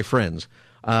bring my friends,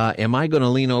 am I going to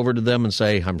lean over to them and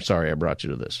say, "I'm sorry I brought you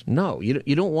to this"? No,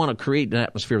 you don't want to create an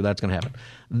atmosphere where that's going to happen.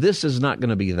 This is not going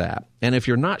to be that. And if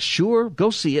you're not sure, go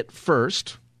see it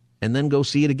first and then go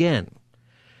see it again.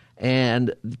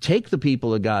 And take the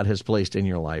people that God has placed in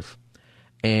your life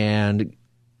and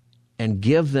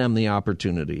give them the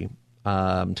opportunity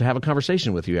to have a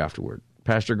conversation with you afterward.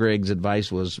 Pastor Greg's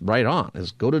advice was right on,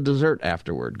 is go to dessert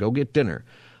afterward, go get dinner,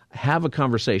 have a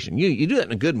conversation. You do that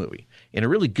in a good movie. In a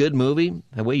really good movie,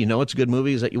 the way you know it's a good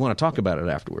movie is that you want to talk about it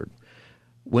afterward.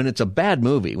 When it's a bad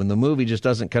movie, when the movie just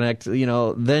doesn't connect,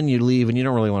 then you leave and you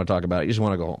don't really want to talk about it. You just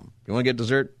want to go home. You want to get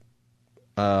dessert?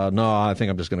 No, I think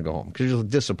I'm just going to go home, because you're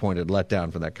disappointed, let down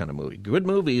for that kind of movie. Good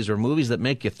movies are movies that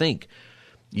make you think.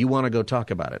 You want to go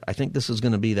talk about it. I think this is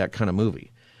going to be that kind of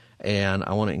movie. And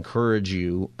I want to encourage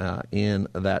you in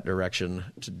that direction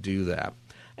to do that.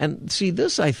 And see,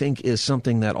 this, I think, is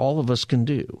something that all of us can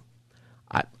do.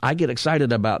 I get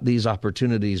excited about these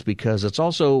opportunities because it's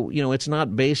also, it's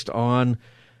not based on,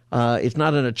 it's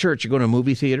not in a church. You go to a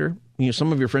movie theater.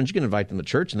 Some of your friends, you can invite them to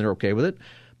church and they're okay with it.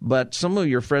 But some of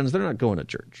your friends, they're not going to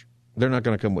church. They're not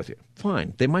going to come with you.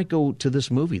 Fine. They might go to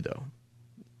this movie, though.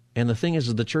 And the thing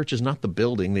is, the church is not the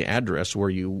building, the address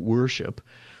where you worship.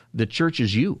 The church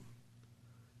is you.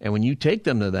 And when you take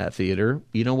them to that theater,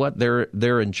 you know what?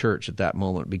 They're in church at that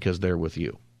moment because they're with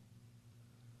you.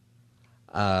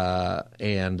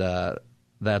 And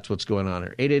that's what's going on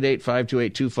here.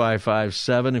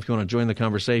 888-528-2557 if you want to join the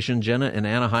conversation. Jenna in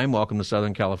Anaheim, welcome to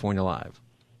Southern California Live.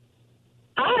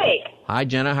 Hi. Hi,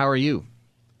 Jenna. How are you?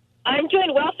 I'm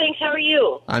doing well, thanks. How are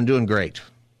you? I'm doing great.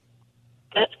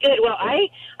 That's good. Well,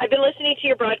 I've been listening to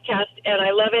your broadcast, and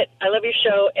I love it. I love your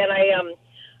show, and I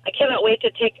cannot wait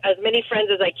to take as many friends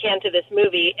as I can to this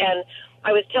movie. And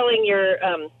I was telling your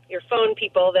phone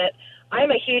people that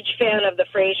I'm a huge fan of the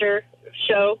Frasier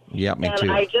show. Yeah, me and too.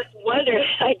 I just wondered,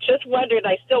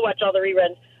 I still watch all the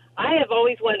reruns. I have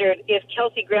always wondered if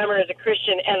Kelsey Grammer is a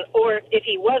Christian, or if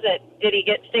he wasn't, did he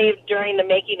get saved during the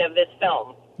making of this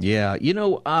film? Yeah,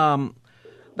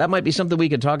 that might be something we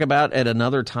could talk about at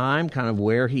another time, kind of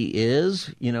where he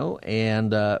is,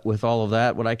 and with all of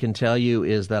that, what I can tell you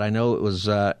is that I know it was,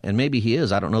 and maybe he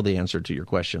is, I don't know the answer to your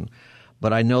question,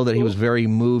 but I know that he was very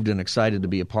moved and excited to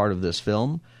be a part of this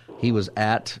film. He was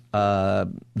at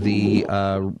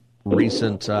the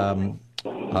recent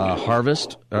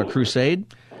Harvest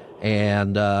Crusade,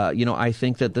 and, I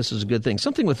think that this is a good thing.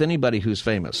 Something with anybody who's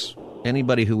famous,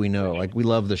 anybody who we know. Like, we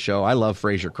love the show. I love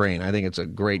Frasier Crane. I think it's a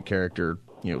great character.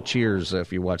 Cheers,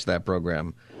 if you watch that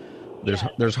program.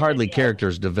 There's hardly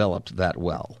characters developed that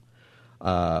well.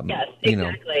 Yes,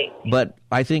 exactly. But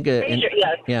I think, Frasier,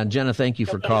 yes. Jenna, thank you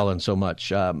for calling so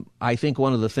much. I think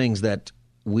one of the things that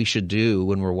we should do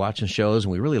when we're watching shows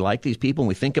and we really like these people and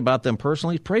we think about them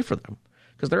personally, pray for them.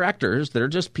 because they're actors. They're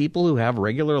just people who have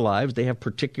regular lives. They have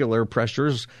particular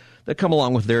pressures that come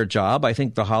along with their job. I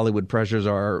think the Hollywood pressures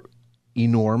are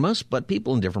enormous, but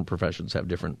people in different professions have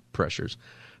different pressures.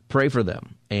 Pray for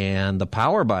them. And the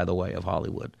power, by the way, of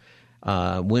Hollywood,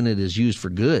 when it is used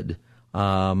for good,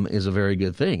 is a very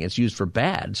good thing. It's used for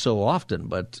bad so often,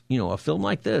 but a film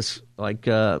like this,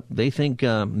 they think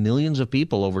millions of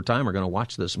people over time are going to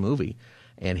watch this movie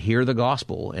and hear the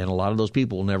gospel, and a lot of those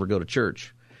people will never go to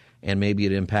church, and maybe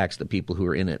it impacts the people who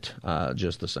are in it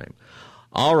just the same.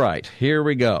 All right, here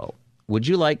we go. Would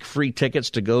you like free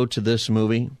tickets to go to this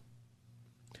movie?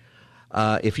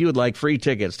 If you would like free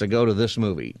tickets to go to this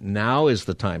movie, now is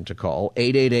the time to call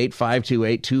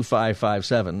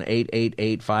 888-528-2557,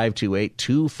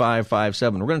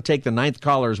 888-528-2557. We're going to take the ninth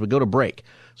caller as we go to break.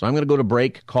 So I'm going to go to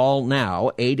break. Call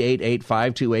now,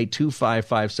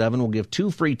 888-528-2557. We'll give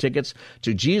 2 free tickets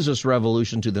to Jesus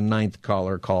Revolution to the ninth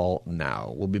caller. Call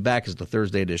now. We'll be back as the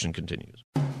Thursday edition continues.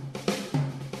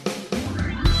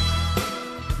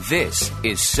 This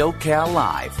is SoCal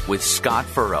Live with Scott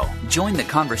Furrow. Join the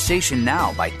conversation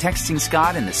now by texting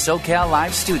Scott in the SoCal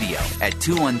Live studio at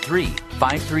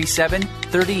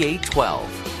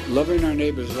 213-537-3812. Loving our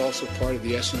neighbors is also part of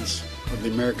the essence of the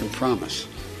American promise.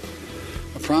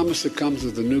 A promise that comes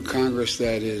with a new Congress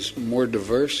that is more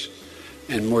diverse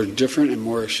and more different and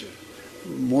more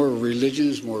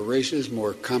religions, more races,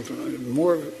 more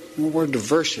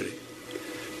diversity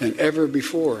than ever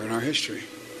before in our history.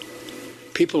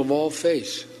 People of all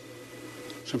faiths,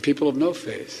 some people of no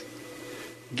faith,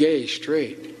 gay,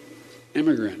 straight,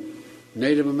 immigrant,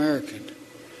 Native American,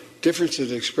 differences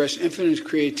that express infinite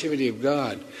creativity of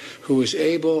God, who is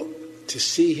able to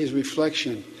see his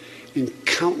reflection in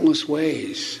countless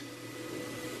ways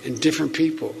in different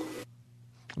people.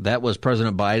 That was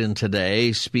President Biden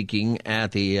today speaking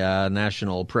at the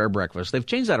National Prayer Breakfast. They've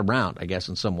changed that around, I guess,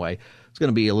 in some way. It's going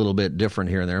to be a little bit different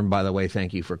here and there. And by the way,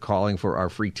 thank you for calling for our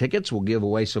free tickets. We'll give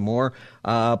away some more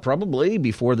probably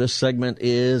before this segment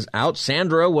is out.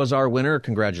 Sandra was our winner.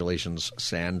 Congratulations,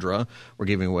 Sandra. We're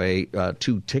giving away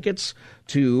 2 tickets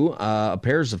to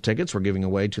pairs of tickets. We're giving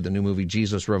away to the new movie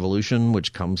Jesus Revolution,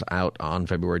 which comes out on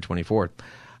February 24th.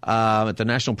 At the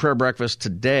National Prayer Breakfast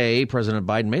today, President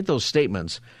Biden made those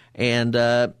statements, and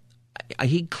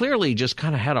he clearly just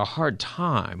kind of had a hard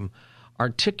time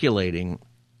articulating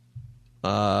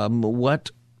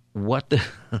what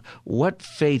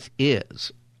faith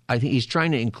is. I think he's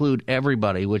trying to include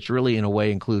everybody, which really in a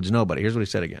way includes nobody. Here's what he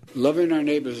said again. Loving our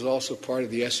neighbors is also part of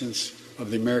the essence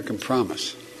of the American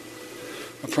promise.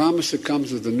 A promise that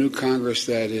comes with a new Congress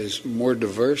that is more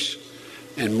diverse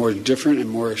and more different and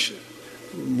more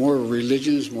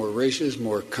religions, more races,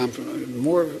 more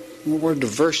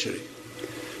diversity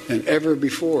than ever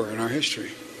before in our history.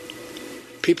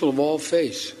 People of all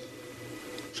faiths,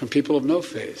 some people of no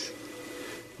faith,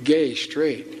 gay,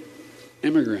 straight,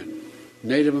 immigrant,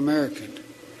 Native American,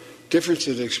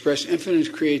 differences that express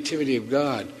infinite creativity of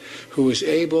God, who is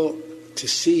able to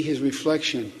see his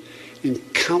reflection in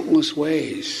countless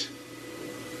ways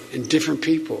in different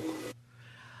people.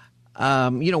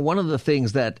 One of the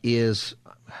things that is,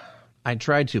 I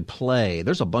tried to play,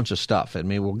 there's a bunch of stuff, and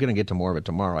maybe we're going to get to more of it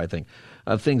tomorrow, I think,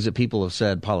 of things that people have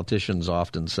said, politicians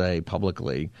often say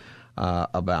publicly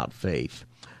about faith,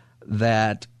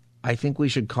 that I think we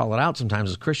should call it out sometimes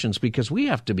as Christians because we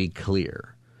have to be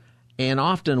clear. And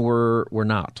often we're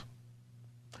not.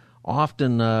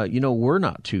 Often, we're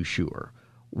not too sure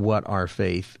what our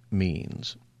faith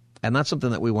means. And that's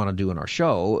something that we want to do in our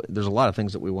show. There's a lot of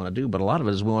things that we want to do, but a lot of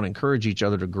it is we want to encourage each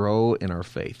other to grow in our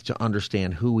faith, to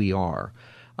understand who we are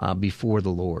before the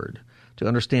Lord, to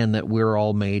understand that we're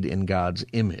all made in God's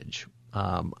image.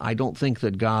 I don't think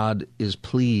that God is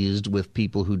pleased with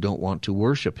people who don't want to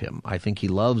worship him. I think he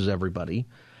loves everybody,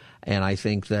 and I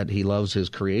think that he loves his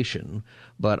creation.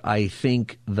 But I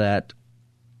think that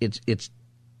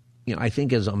I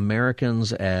think as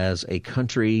Americans, as a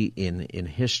country in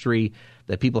history,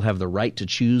 that people have the right to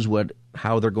choose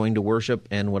how they're going to worship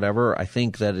and whatever. I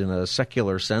think that in a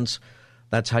secular sense,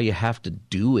 that's how you have to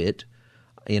do it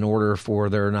in order for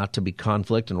there not to be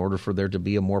conflict, in order for there to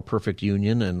be a more perfect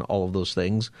union and all of those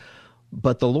things.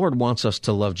 But the Lord wants us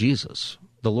to love Jesus.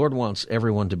 The Lord wants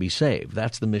everyone to be saved.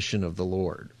 That's the mission of the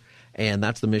Lord. And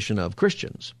that's the mission of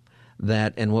Christians.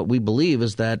 And what we believe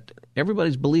is that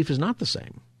everybody's belief is not the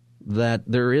same, that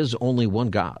there is only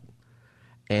one God,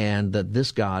 and that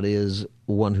this God is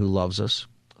one who loves us,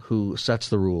 who sets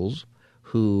the rules,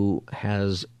 who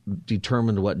has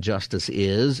determined what justice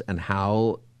is and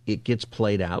how it gets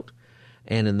played out,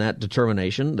 and in that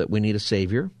determination that we need a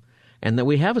Savior, and that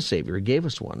we have a Savior. He gave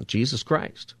us one, Jesus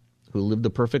Christ, who lived the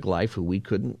perfect life, who we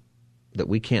couldn't that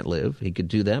we can't live. He could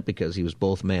do that because he was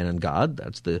both man and God.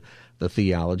 That's the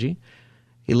theology.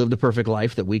 He lived a perfect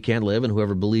life that we can't live, and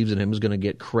whoever believes in him is going to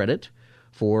get credit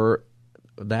for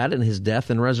that in his death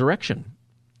and resurrection.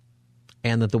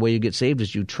 And that the way you get saved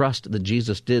is you trust that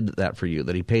Jesus did that for you,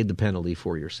 that he paid the penalty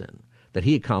for your sin, that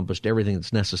he accomplished everything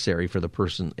that's necessary for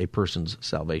a person's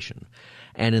salvation.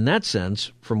 And in that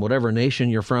sense, from whatever nation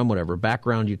you're from, whatever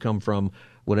background you come from,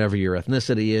 whatever your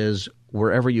ethnicity is,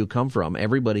 wherever you come from,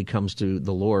 everybody comes to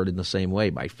the Lord in the same way,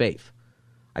 by faith.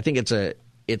 I think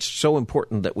it's so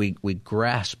important that we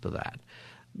grasp that.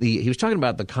 He was talking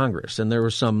about the Congress, and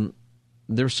there's some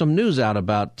news out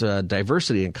about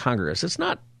diversity in Congress. It's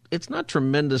not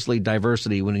tremendously diverse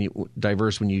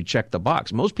when you check the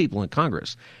box. Most people in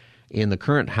Congress, in the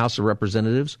current House of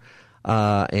Representatives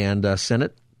and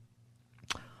Senate,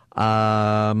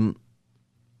 are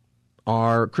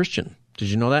Christian. Did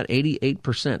you know that?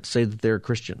 88% say that they're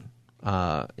Christian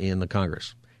in the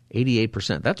Congress.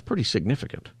 88%. That's pretty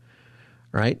significant,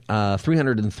 right?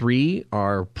 303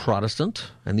 are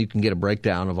Protestant, and you can get a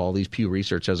breakdown of all these. Pew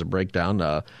Research has a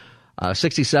breakdown.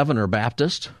 67 are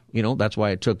Baptist. That's why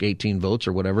it took 18 votes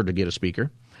or whatever to get a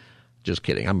speaker. Just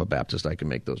kidding. I'm a Baptist. I can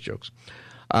make those jokes.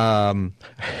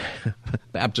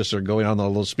 Baptists are going on the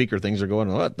little speaker things. Are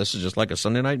going, oh, this is just like a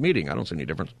Sunday night meeting. I don't see any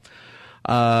difference.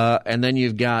 And then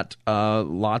you've got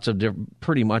lots of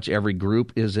pretty much every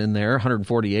group is in there.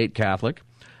 148 Catholic.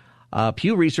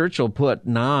 Pew Research will put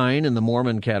 9 in the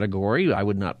Mormon category. I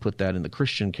would not put that in the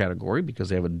Christian category because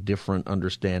they have a different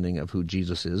understanding of who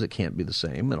Jesus is. It can't be the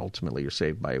same. And ultimately, you're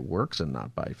saved by works and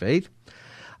not by faith.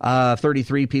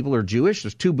 33 people are Jewish.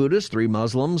 There's 2 Buddhists, 3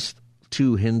 Muslims,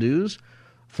 2 Hindus,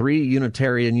 3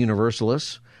 Unitarian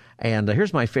Universalists. And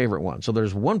here's my favorite one. So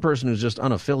there's one person who's just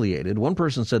unaffiliated. One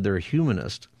person said they're a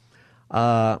humanist.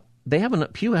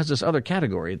 Pew has this other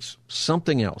category. It's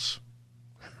something else.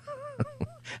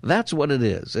 That's what it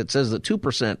is. It says that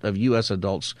 2% of U.S.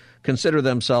 adults consider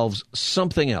themselves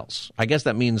something else. I guess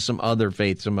that means some other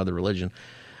faith, some other religion.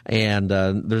 And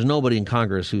there's nobody in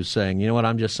Congress who's saying, you know what,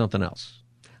 I'm just something else.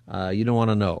 You don't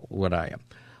want to know what I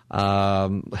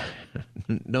am.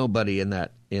 Nobody in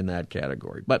that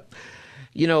category. But,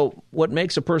 what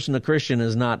makes a person a Christian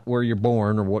is not where you're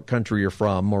born or what country you're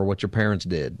from or what your parents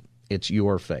did. It's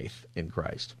your faith in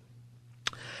Christ.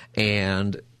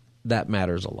 And that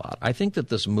matters a lot. I think that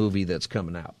this movie that's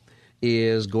coming out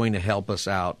is going to help us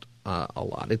out a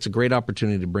lot. It's a great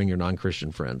opportunity to bring your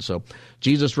non-Christian friends. So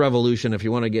Jesus Revolution, if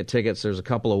you want to get tickets, there's a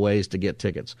couple of ways to get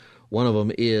tickets. One of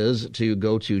them is to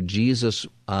go to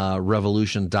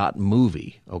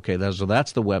jesusrevolution.movie. Okay, so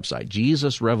that's the website,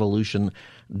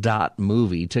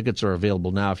 jesusrevolution.movie. Tickets are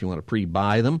available now if you want to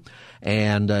pre-buy them,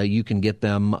 and you can get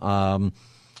them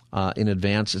in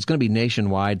advance. It's going to be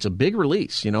nationwide. It's a big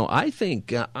release. I think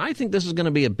this is going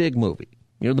to be a big movie.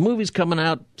 The movie's coming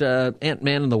out,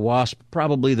 Ant-Man and the Wasp,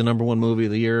 probably the number 1 movie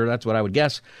of the year. That's what I would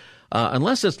guess.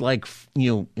 Unless it's like,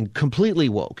 completely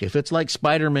woke. If it's like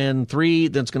Spider-Man 3,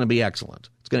 then it's going to be excellent.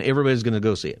 Everybody's going to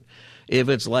go see it. If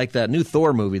it's like that new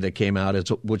Thor movie that came out,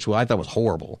 which I thought was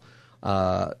horrible,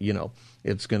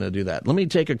 it's going to do that. Let me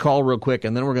take a call real quick,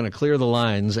 and then we're going to clear the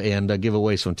lines and give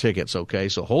away some tickets, okay?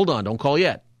 So hold on. Don't call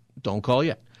yet.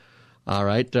 All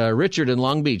right. Richard in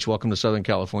Long Beach, welcome to Southern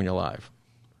California Live.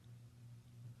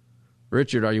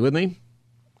 Richard, are you with me?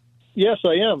 Yes,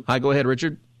 I am. Hi, go ahead,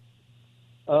 Richard.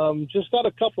 Just got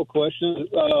a couple questions.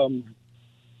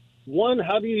 One,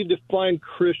 how do you define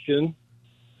Christian?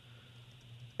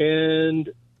 And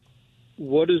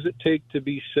what does it take to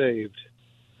be saved?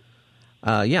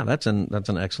 Yeah, that's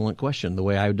an excellent question. The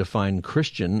way I would define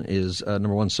Christian is,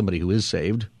 number one, somebody who is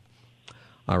saved.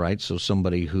 All right, so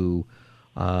somebody who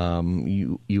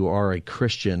you are a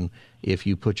Christian if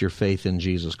you put your faith in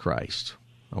Jesus Christ.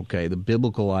 Okay, the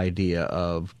biblical idea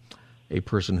of a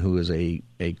person who is a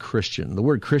Christian. The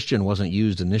word Christian wasn't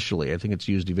used initially. I think it's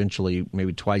used eventually,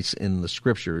 maybe twice in the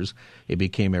Scriptures. It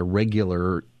became a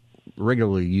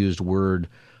regularly used word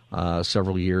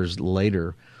several years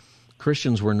later.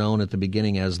 Christians were known at the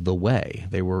beginning as the Way.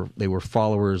 They were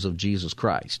followers of Jesus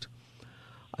Christ.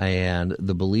 And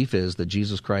the belief is that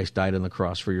Jesus Christ died on the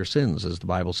cross for your sins, as the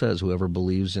Bible says. Whoever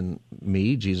believes in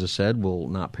me, Jesus said, will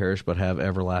not perish but have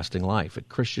everlasting life. A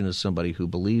Christian is somebody who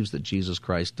believes that Jesus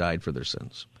Christ died for their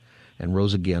sins and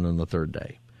rose again on the third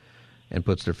day and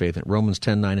puts their faith in it. Romans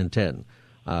 10:9 and 10.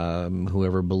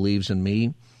 Whoever believes in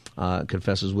me,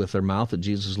 confesses with their mouth that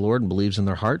Jesus is Lord and believes in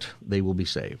their heart, they will be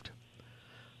saved.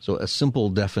 So a simple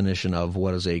definition of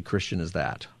what is a Christian is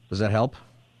that. Does that help?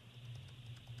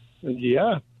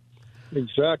 Yeah,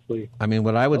 exactly. I mean,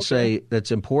 what I would say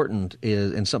that's important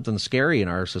is, and something scary in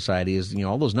our society is,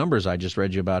 all those numbers I just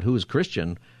read you about who is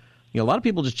Christian, a lot of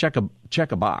people just check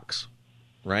a box,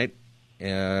 right?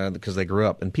 Because they grew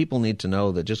up, and people need to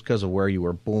know that just because of where you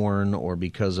were born, or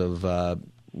because of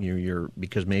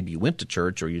because maybe you went to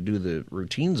church or you do the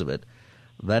routines of it,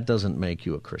 that doesn't make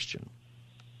you a Christian.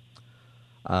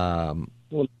 Well,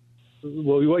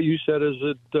 what you said is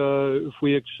that if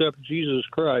we accept Jesus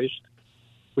Christ,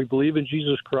 we believe in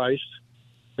Jesus Christ,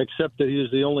 accept that He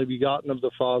is the only begotten of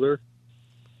the Father,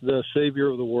 the Savior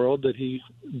of the world, that He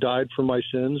died for my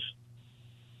sins.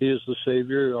 He is the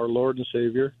Savior, our Lord and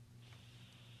Savior.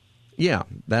 Yeah,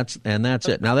 that's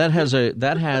it. Now that has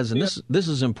and this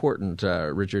is important,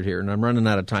 Richard, here, and I'm running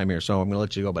out of time here, so I'm going to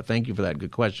let you go. But thank you for that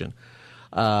good question.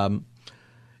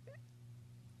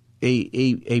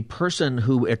 A person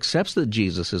who accepts that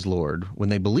Jesus is Lord, when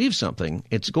they believe something,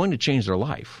 it's going to change their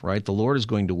life, right? The Lord is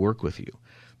going to work with you.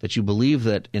 That you believe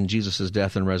that in Jesus'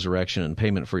 death and resurrection and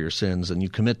payment for your sins, and you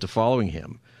commit to following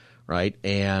Him, right?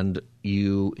 And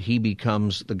He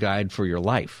becomes the guide for your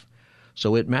life.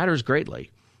 So it matters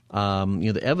greatly.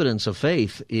 The evidence of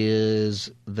faith is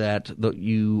that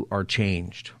you are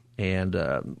changed. And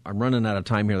I'm running out of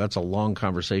time here. That's a long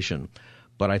conversation.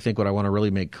 But I think what I want to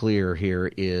really make clear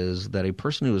here is that a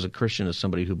person who is a Christian is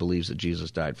somebody who believes that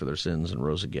Jesus died for their sins and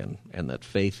rose again, and that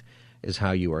faith is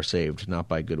how you are saved, not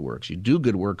by good works. You do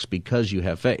good works because you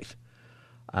have faith,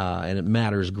 and it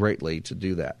matters greatly to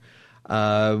do that.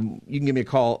 You can give me a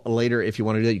call later if you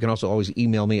want to do that. You can also always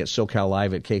email me at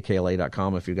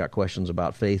SoCalLive@KKLA.com if you've got questions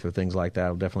about faith or things like that.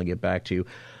 I'll definitely get back to you.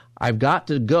 I've got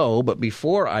to go, but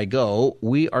before I go,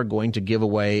 we are going to give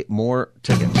away more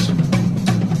tickets.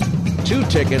 2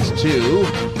 tickets to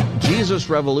Jesus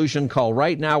Revolution. Call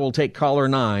right now. We'll take caller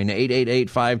 9,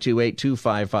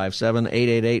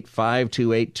 888-528-2557,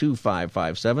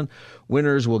 888-528-2557.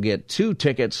 Winners will get 2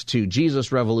 tickets to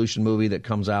Jesus Revolution movie that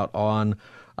comes out on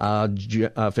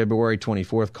February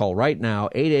 24th. Call right now,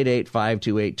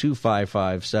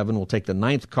 888-528-2557. We'll take the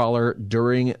 9th caller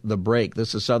during the break.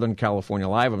 This is Southern California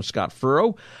Live. I'm Scott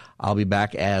Furrow. I'll be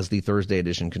back as the Thursday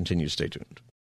edition continues. Stay tuned.